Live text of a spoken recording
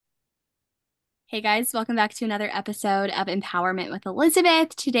Hey guys, welcome back to another episode of Empowerment with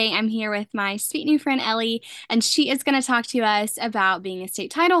Elizabeth. Today I'm here with my sweet new friend Ellie, and she is going to talk to us about being a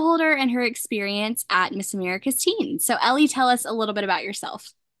state title holder and her experience at Miss America's Teen. So, Ellie, tell us a little bit about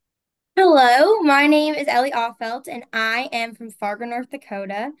yourself. Hello, my name is Ellie Ahlfeldt, and I am from Fargo, North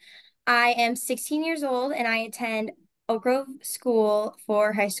Dakota. I am 16 years old, and I attend Oak Grove School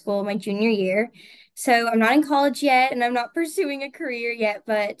for high school my junior year. So I'm not in college yet, and I'm not pursuing a career yet,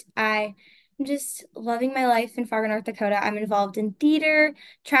 but I'm just loving my life in Fargo, North Dakota. I'm involved in theater,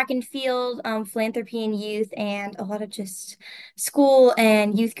 track and field, philanthropy and youth, and a lot of just school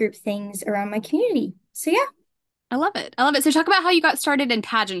and youth group things around my community. So yeah. I love it. I love it. So, talk about how you got started in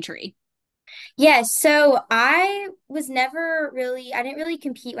pageantry. Yes, so I didn't really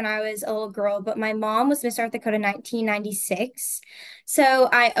compete when I was a little girl, but my mom was Miss North Dakota 1996. So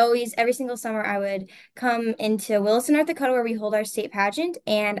I always, every single summer, I would come into Williston, North Dakota, where we hold our state pageant,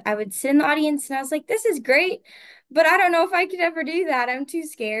 and I would sit in the audience and I was like, this is great, but I don't know if I could ever do that. I'm too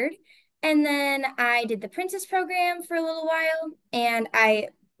scared. And then I did the princess program for a little while and I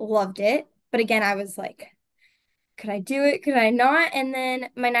loved it. But again, I was like, could I do it? Could I not? And then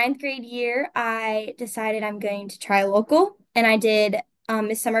my ninth grade year, I decided I'm going to try local, and I did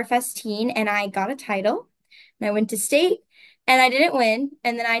Miss Summerfest Teen, and I got a title. And I went to state, and I didn't win,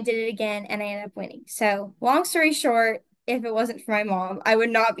 and then I did it again, and I ended up winning. So, long story short, if it wasn't for my mom, I would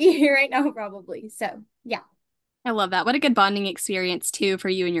not be here right now, probably. So, yeah, I love that. What a good bonding experience, too, for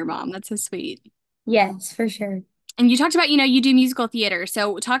you and your mom. That's so sweet. yes, for sure. And you talked about, you do musical theater.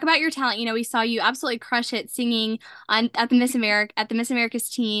 So talk about your talent. We saw you absolutely crush it singing on at the Miss America's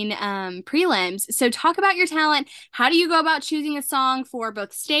Teen prelims. So talk about your talent. How do you go about choosing a song for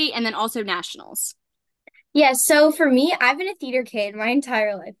both state and then also nationals? Yeah, so for me, I've been a theater kid my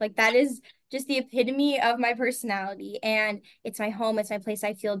entire life. Like that is just the epitome of my personality. And it's my home, it's my place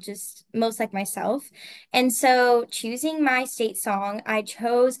I feel just most like myself. And so choosing my state song, I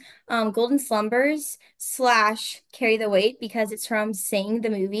chose Golden Slumbers slash Carry the Weight because it's from Sing the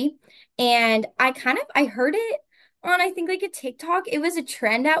movie. And I heard it on I think like a TikTok. It was a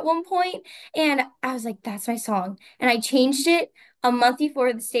trend at one point, and I was like, that's my song. And I changed it a month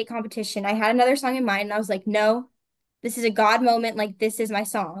before the state competition. I had another song in mind and I was like, no, this is a God moment. Like, this is my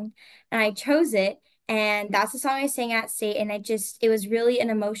song. And I chose it. And that's the song I sang at state. And it was really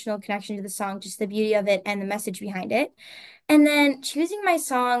an emotional connection to the song, just the beauty of it and the message behind it. And then choosing my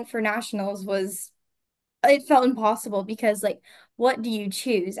song for nationals was it felt impossible because like what do you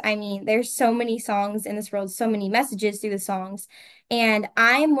choose? I mean, there's so many songs in this world, so many messages through the songs, and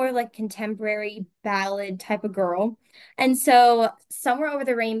I'm more like contemporary ballad type of girl. And so Somewhere Over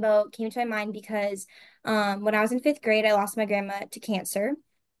the Rainbow came to my mind because when I was in fifth grade, I lost my grandma to cancer,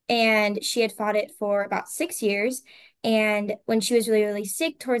 and she had fought it for about 6 years. And when she was really, really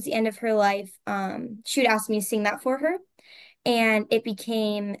sick towards the end of her life, she would ask me to sing that for her. And it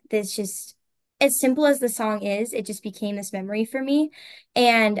became this just as simple as the song is, it just became this memory for me.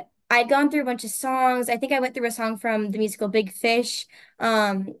 And I'd gone through a bunch of songs. I think I went through a song from the musical Big Fish.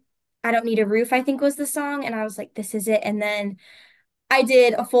 Um, I Don't Need a Roof, I think was the song. And I was like, this is it. And then I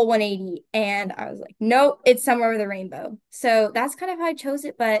did a full 180 and I was like, nope, it's Somewhere Over the Rainbow. So that's kind of how I chose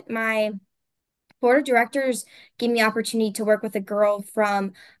it. But my board of directors gave me the opportunity to work with a girl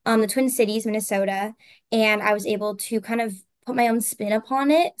from the Twin Cities, Minnesota, and I was able to kind of put my own spin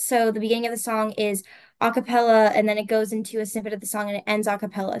upon it. So the beginning of the song is a cappella, and then it goes into a snippet of the song and it ends a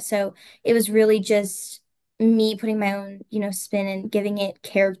cappella. So it was really just me putting my own, spin and giving it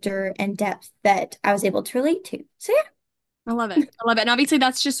character and depth that I was able to relate to. So I love it. I love it. And obviously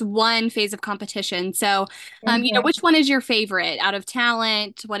that's just one phase of competition. So, yeah. which one is your favorite out of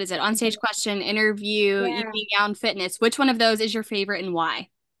talent? What is it? On-stage question, interview, Yeah. eating out, fitness. Which one of those is your favorite and why?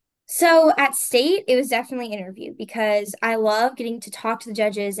 So at state, it was definitely interview because I love getting to talk to the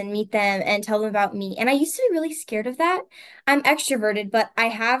judges and meet them and tell them about me. And I used to be really scared of that. I'm extroverted, but I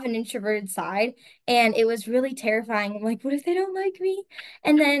have an introverted side, and it was really terrifying. I'm like, what if they don't like me?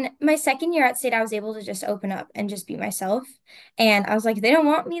 And then my second year at state, I was able to just open up and just be myself. And I was like, if they don't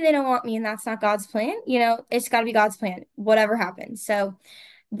want me, they don't want me, and that's not God's plan. It's got to be God's plan, whatever happens. So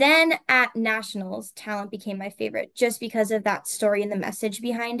then at nationals, talent became my favorite just because of that story and the message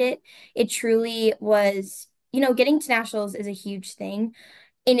behind it. It truly was, getting to nationals is a huge thing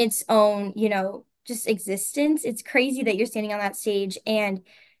in its own, just existence. It's crazy that you're standing on that stage. And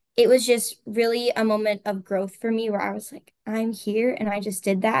it was just really a moment of growth for me where I was like, I'm here and I just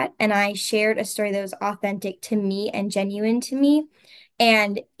did that. And I shared a story that was authentic to me and genuine to me.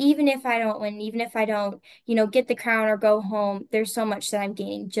 And even if I don't win, even if I don't, get the crown or go home, there's so much that I'm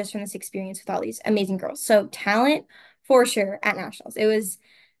gaining just from this experience with all these amazing girls. So talent for sure at nationals. It was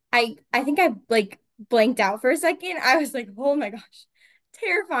I think I like blanked out for a second. I was like, oh my gosh,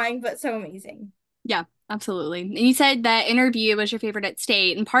 terrifying, but so amazing. Yeah, absolutely. And you said that interview was your favorite at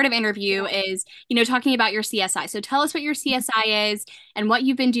state, and part of interview Yeah. is, talking about your CSI. So tell us what your CSI is and what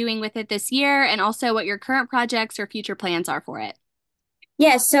you've been doing with it this year, and also what your current projects or future plans are for it.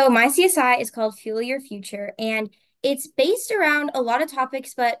 Yeah, so my CSI is called Fuel Your Future, and it's based around a lot of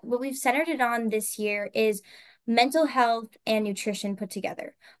topics, but what we've centered it on this year is mental health and nutrition put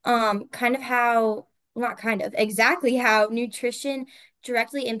together. Kind of how, not kind of, exactly how nutrition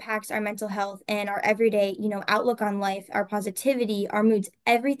directly impacts our mental health and our everyday, outlook on life, our positivity, our moods,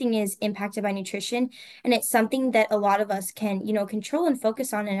 everything is impacted by nutrition. And it's something that a lot of us can, control and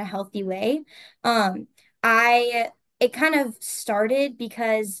focus on in a healthy way. Um, I it kind of started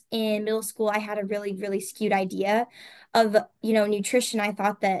because in middle school I had a really, really skewed idea of, nutrition. I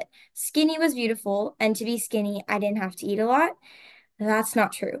thought that skinny was beautiful, and to be skinny, I didn't have to eat a lot. That's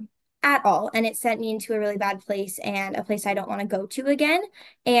not true at all. And it sent me into a really bad place and a place I don't want to go to again.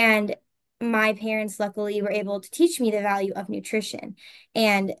 And my parents, luckily, were able to teach me the value of nutrition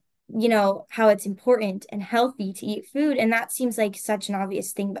and, how it's important and healthy to eat food. And that seems like such an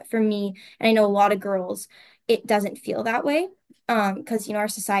obvious thing. But for me, and I know a lot of girls, it doesn't feel that way. Because, our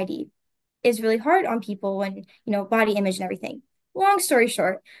society is really hard on people and, body image and everything. Long story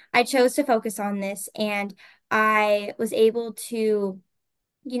short, I chose to focus on this and I was able to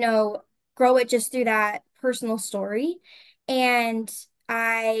you know, grow it just through that personal story. And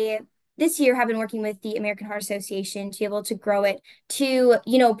I this year have been working with the American Heart Association to be able to grow it to,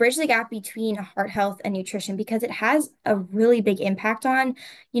 bridge the gap between heart health and nutrition because it has a really big impact on,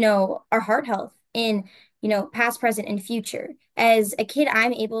 our heart health in, past, present, and future. As a kid,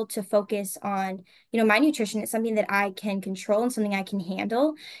 I'm able to focus on, my nutrition. It's something that I can control and something I can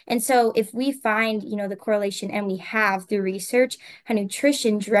handle. And so if we find, the correlation and we have through research how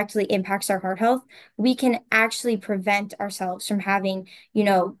nutrition directly impacts our heart health, we can actually prevent ourselves from having,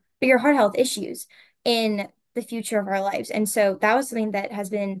 bigger heart health issues in the future of our lives. And so that was something that has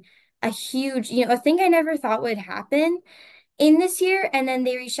been a huge, a thing I never thought would happen in this year. And then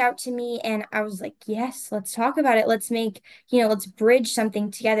they reached out to me and I was like, yes, let's talk about it. Let's make, let's bridge something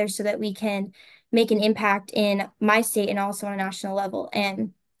together so that we can make an impact in my state and also on a national level.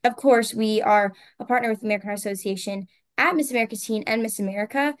 And of course, we are a partner with the American Heart Association at Miss America's Teen and Miss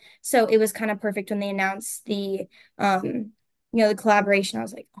America. So it was kind of perfect when they announced the collaboration. I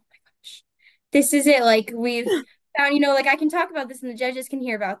was like, oh my gosh, this is it. Like we've found, like I can talk about this and the judges can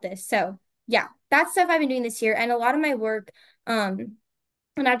hear about this. So yeah, that's stuff I've been doing this year. And a lot of my work um,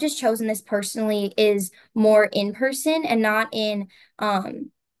 and I've just chosen this personally is more in person and not in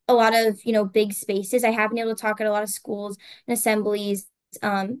a lot of, big spaces. I have been able to talk at a lot of schools and assemblies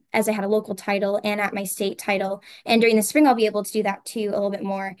as I had a local title and at my state title. And during the spring, I'll be able to do that too a little bit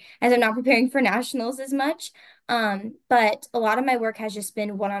more as I'm not preparing for nationals as much. But a lot of my work has just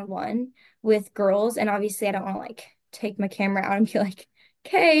been one-on-one with girls. And obviously, I don't want to like take my camera out and be like,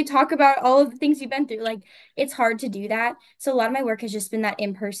 okay, talk about all of the things you've been through. Like, it's hard to do that. So a lot of my work has just been that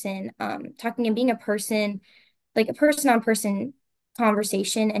in person, talking and being a person, like a person on person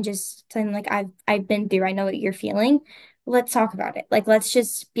conversation and just telling like I've been through, I know what you're feeling. Let's talk about it. Like let's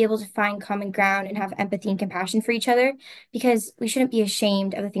just be able to find common ground and have empathy and compassion for each other because we shouldn't be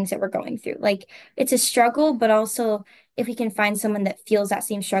ashamed of the things that we're going through. Like it's a struggle, but also if we can find someone that feels that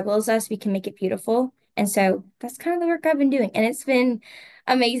same struggle as us, we can make it beautiful. And so that's kind of the work I've been doing. And it's been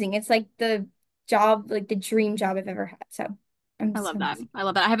amazing. It's like the job, like the dream job I've ever had. So I'm I love so that. I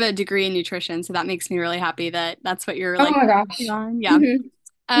love that. I have a degree in nutrition, so that makes me really happy that that's what you're oh like my working gosh. on. Yeah. Hmm.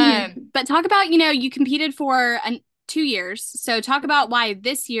 Hmm. But talk about, you competed for 2 years. So talk about why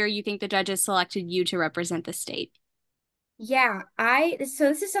this year you think the judges selected you to represent the state. Yeah, so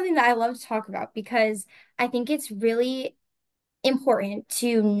this is something that I love to talk about because I think it's really important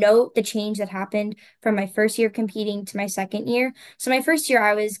to note the change that happened from my first year competing to my second year. So my first year,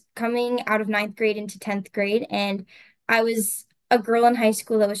 I was coming out of ninth grade into 10th grade, and I was a girl in high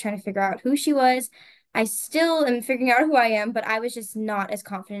school that was trying to figure out who she was. I still am figuring out who I am, but I was just not as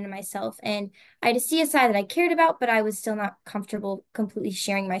confident in myself. And I had a CSI that I cared about, but I was still not comfortable completely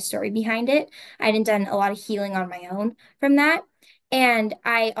sharing my story behind it. I hadn't done a lot of healing on my own from that. And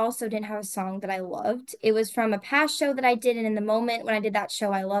I also didn't have a song that I loved. It was from a past show that I did. And in the moment when I did that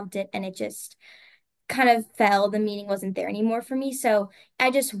show, I loved it. And it just kind of fell. The meaning wasn't there anymore for me. So I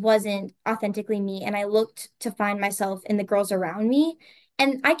just wasn't authentically me. And I looked to find myself in the girls around me.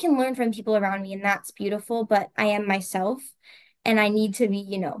 And I can learn from people around me, and that's beautiful. But I am myself. And I need to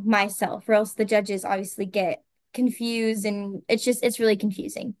be, myself, or else the judges obviously get confused. And it's really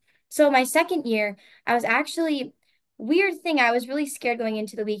confusing. So my second year, I was actually weird thing, I was really scared going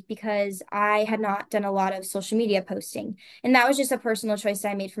into the week because I had not done a lot of social media posting. And that was just a personal choice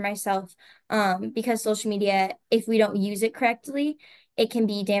that I made for myself. Because social media, if we don't use it correctly, it can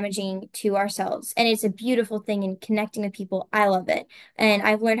be damaging to ourselves. And it's a beautiful thing in connecting with people. I love it. And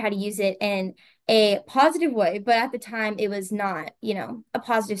I've learned how to use it in a positive way, but at the time it was not, a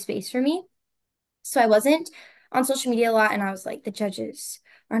positive space for me. So I wasn't on social media a lot, and I was like, the judges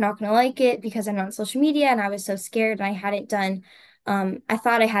are not going to like it because I'm not on social media, and I was so scared, and I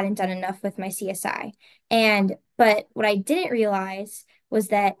thought I hadn't done enough with my CSI. But what I didn't realize was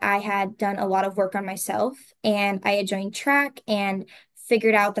that I had done a lot of work on myself, and I had joined track and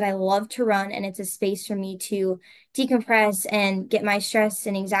figured out that I love to run, and it's a space for me to decompress and get my stress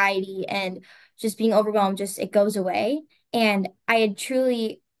and anxiety and just being overwhelmed, just it goes away. And I had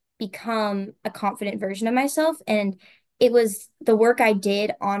truly become a confident version of myself. And it was the work I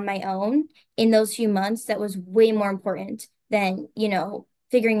did on my own in those few months that was way more important than,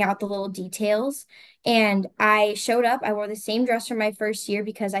 figuring out the little details. And I showed up, I wore the same dress from my first year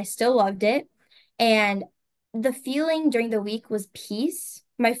because I still loved it. And the feeling during the week was peace.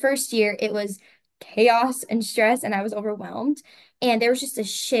 My first year, it was chaos and stress, and I was overwhelmed. And there was just a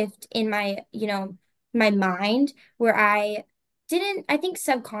shift in my mind where I think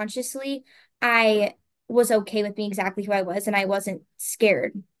subconsciously, I was okay with being exactly who I was, and I wasn't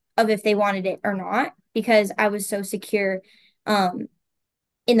scared of if they wanted it or not because I was so secure um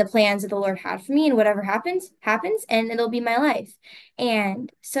in the plans that the Lord had for me, and whatever happens, happens, and it'll be my life.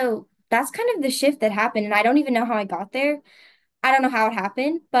 And so that's kind of the shift that happened, and I don't even know how I got there. I don't know how it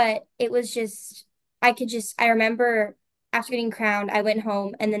happened, but it was just, I remember after getting crowned, I went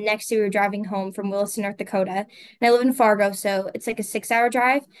home, and the next day we were driving home from Williston, North Dakota. And I live in Fargo, so it's like a 6 hour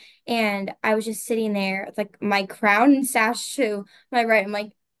drive. And I was just sitting there with like my crown and sash to my right. I'm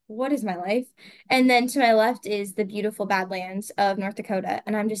like, what is my life? And then to my left is the beautiful Badlands of North Dakota.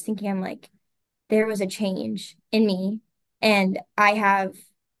 And I'm just thinking, I'm like, there was a change in me. And I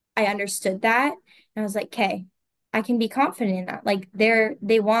understood that. And I was like, okay, I can be confident in that. Like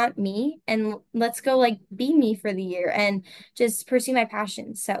they want me, and let's go like be me for the year and just pursue my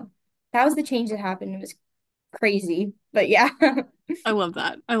passions. So that was the change that happened. It was crazy, but yeah. I love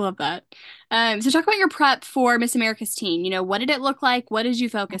that. I love that. So talk about your prep for Miss America's Teen. What did it look like? What did you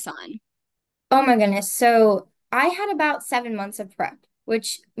focus on? Oh my goodness. So I had about 7 months of prep,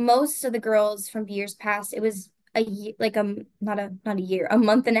 which most of the girls from years past, it was a year, like not a year, a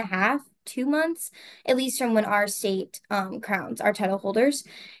month and a half, 2 months, at least from when our state crowns our title holders.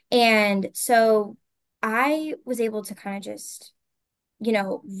 And so I was able to kind of just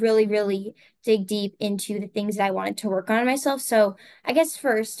really, really dig deep into the things that I wanted to work on myself. So I guess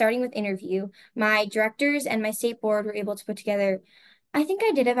first, starting with interview, my directors and my state board were able to put together, I think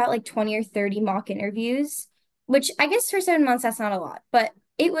I did about like 20 or 30 mock interviews, which I guess for 7 months, that's not a lot, but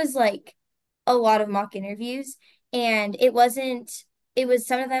it was like a lot of mock interviews. And it was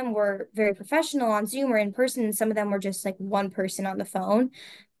some of them were very professional on Zoom or in person, and some of them were just like one person on the phone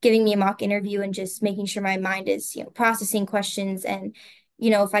giving me a mock interview and just making sure my mind is, processing questions and,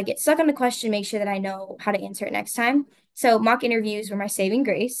 if I get stuck on a question, make sure that I know how to answer it next time. So mock interviews were my saving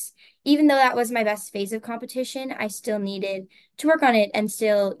grace. Even though that was my best phase of competition, I still needed to work on it and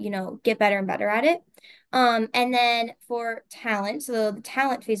still, get better and better at it. And then for talent, so the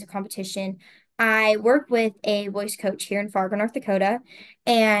talent phase of competition, I work with a voice coach here in Fargo, North Dakota,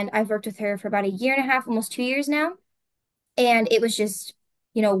 and I've worked with her for about a year and a half, almost 2 years now. And it was just,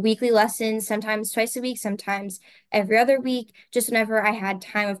 weekly lessons, sometimes twice a week, sometimes every other week, just whenever I had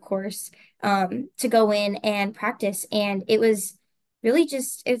time, of course, to go in and practice. And it was really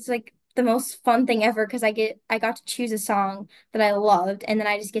just, it's like the most fun thing ever because I got to choose a song that I loved, and then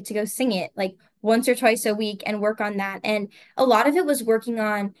I just get to go sing it like once or twice a week and work on that. And a lot of it was working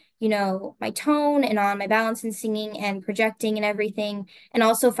on, my tone and on my balance and singing and projecting and everything, and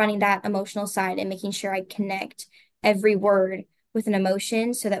also finding that emotional side and making sure I connect every word with an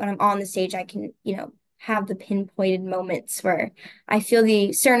emotion so that when I'm on the stage, I can, have the pinpointed moments where I feel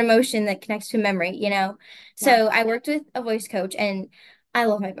the certain emotion that connects to memory. Yeah. So I worked with a voice coach, and I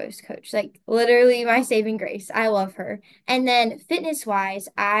love my voice coach, like literally my saving grace. I love her. And then fitness wise,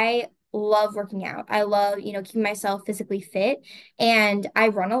 I love working out. I love, keeping myself physically fit, and I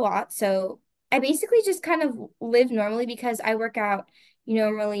run a lot. So I basically just kind of live normally because I work out,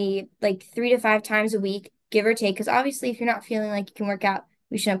 normally like 3 to 5 times a week, give or take. Because obviously, if you're not feeling like you can work out,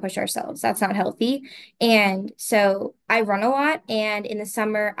 we shouldn't push ourselves. That's not healthy. And so I run a lot. And in the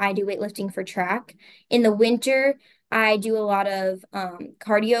summer, I do weightlifting for track. In the winter, I do a lot of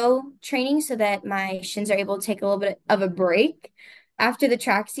cardio training so that my shins are able to take a little bit of a break. after the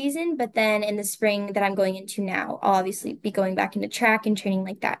track season, but then in the spring that I'm going into now, I'll obviously be going back into track and training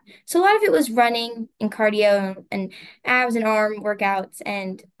like that. So a lot of it was running and cardio and abs and arm workouts,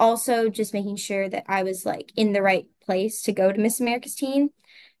 and also just making sure that I was like in the right place to go to Miss America's team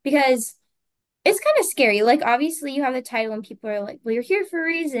because it's kind of scary. Like obviously you have the title and people are like, well, you're here for a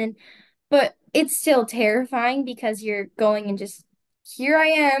reason, but it's still terrifying because you're going and just here I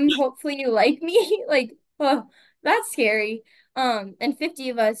am. Hopefully you like me. Like, oh, that's scary. And 50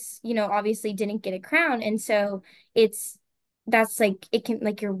 of us, obviously didn't get a crown. And so it's that's like it can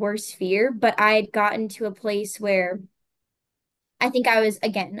like your worst fear. But I had gotten to a place where I think I was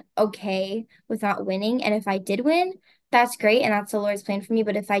again okay with not winning. And if I did win, that's great. And that's the Lord's plan for me.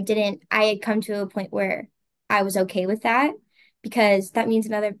 But if I didn't, I had come to a point where I was okay with that because that means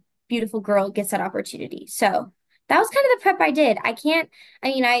another beautiful girl gets that opportunity. So that was kind of the prep I did. I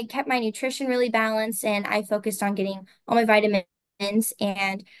mean, I kept my nutrition really balanced and I focused on getting all my vitamins.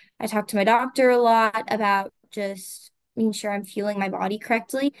 And I talked to my doctor a lot about just making sure I'm fueling my body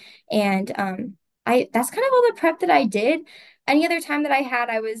correctly. And that's kind of all the prep that I did. Any other time that I had,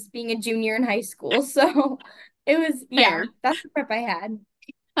 I was being a junior in high school. So it was, yeah, Fair. that's the prep I had.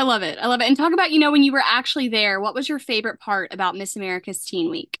 I love it. I love it. And talk about, when you were actually there, what was your favorite part about Miss America's Teen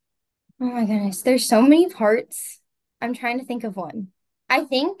Week? Oh my goodness, there's so many parts. I'm trying to think of one. I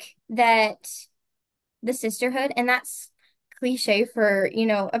think that the sisterhood, and that's cliche for,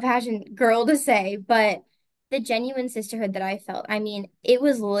 a pageant girl to say, but the genuine sisterhood that I felt. I mean, it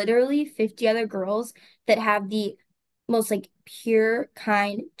was literally 50 other girls that have the most like pure,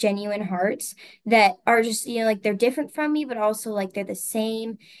 kind, genuine hearts that are just, like they're different from me, but also like they're the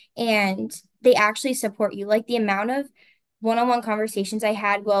same and they actually support you. Like the amount of one-on-one conversations I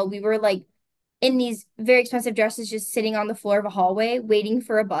had while we were like in these very expensive dresses, just sitting on the floor of a hallway, waiting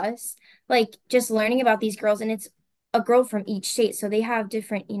for a bus, like just learning about these girls. And it's a girl from each state. So they have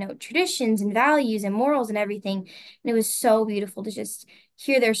different, traditions and values and morals and everything. And it was so beautiful to just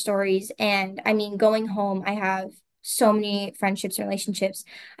hear their stories. And I mean, going home, I have so many friendships and relationships.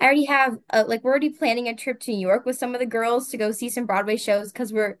 I already have like we're already planning a trip to New York with some of the girls to go see some Broadway shows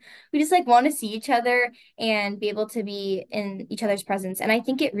because we just like want to see each other and be able to be in each other's presence. And I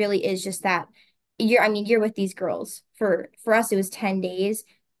think it really is just that you're with these girls for us it was 10 days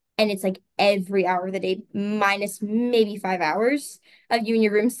and it's like every hour of the day minus maybe 5 hours of you in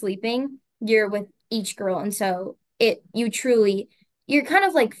your room sleeping you're with each girl and so you're kind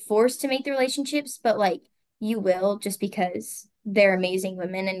of like forced to make the relationships but like you will just because they're amazing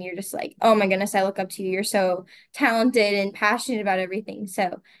women and you're just like oh my goodness I look up to you you're so talented and passionate about everything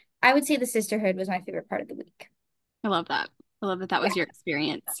so I would say the sisterhood was my favorite part of the week. I love that. I love that that Yeah. was your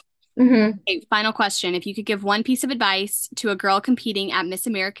experience. Hmm. Okay, final question. If you could give one piece of advice to a girl competing at Miss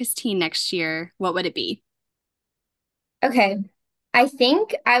America's Teen next year, what would it be? Okay, I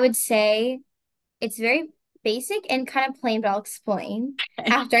think I would say it's very basic and kind of plain, but I'll explain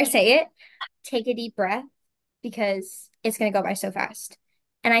after I say it. Take a deep breath because it's going to go by so fast.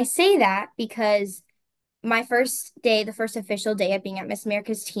 And I say that because my first day, the first official day of being at Miss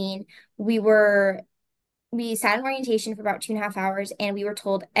America's Teen, we were we sat in orientation for about 2.5 hours and we were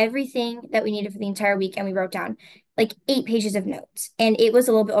told everything that we needed for the entire week and we wrote down like 8 pages of notes and it was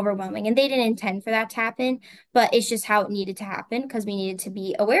a little bit overwhelming and they didn't intend for that to happen but it's just how it needed to happen because we needed to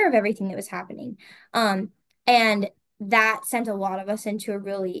be aware of everything that was happening and that sent a lot of us into a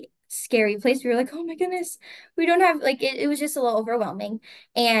really scary place. We were like oh my goodness we don't have like it was just a little overwhelming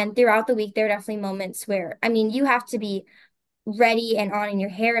and throughout the week there are definitely moments where I mean you have to be ready and on, and your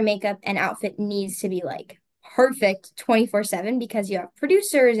hair and makeup and outfit needs to be like perfect 24/7 because you have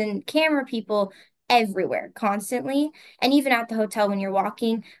producers and camera people everywhere constantly. And even at the hotel when you're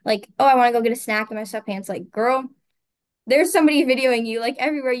walking, like, oh, I want to go get a snack in my sweatpants, like, girl, there's somebody videoing you like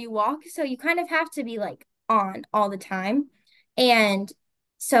everywhere you walk. So you kind of have to be like on all the time. And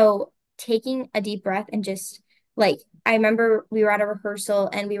so taking a deep breath and just like I remember we were at a rehearsal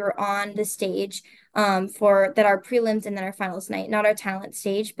and we were on the stage for that our prelims and then our finals night, not our talent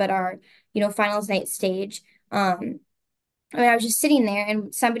stage, but our, finals night stage. I mean, I was just sitting there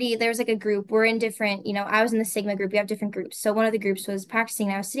and there was like a group. We're in different, I was in the Sigma group. We have different groups. So one of the groups was practicing.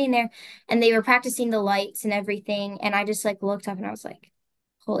 And I was sitting there and they were practicing the lights and everything. And I just like looked up and I was like,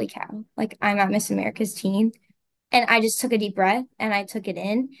 holy cow, like I'm at Miss America's Teen. And I just took a deep breath and I took it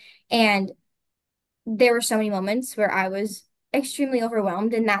in. And there were so many moments where I was extremely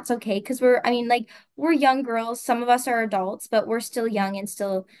overwhelmed, and that's okay because I mean, like, we're young girls. Some of us are adults, but we're still young and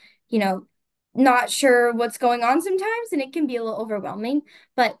still, you know, not sure what's going on sometimes, and it can be a little overwhelming.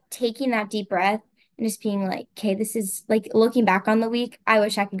 But taking that deep breath and just being like, okay, this is like looking back on the week, I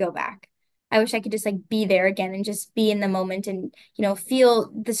wish I could go back I wish I could just like be there again and just be in the moment and,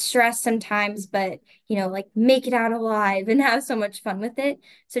 feel the stress sometimes, but, like make it out alive and have so much fun with it.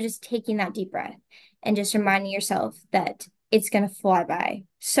 So just taking that deep breath and just reminding yourself that it's going to fly by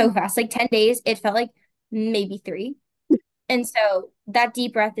so fast. Like 10 days, it felt like maybe 3. And so that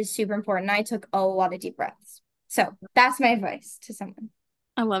deep breath is super important. I took a lot of deep breaths. So that's my advice to someone.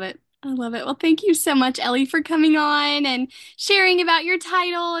 I love it. I love it. Well, thank you so much, Ellie, for coming on and sharing about your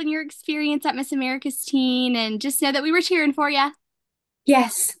title and your experience at Miss America's Teen. And just know that we were cheering for you,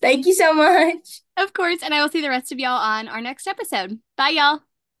 Yes, thank you so much. of course. And I will see the rest of y'all on our next episode. Bye, y'all.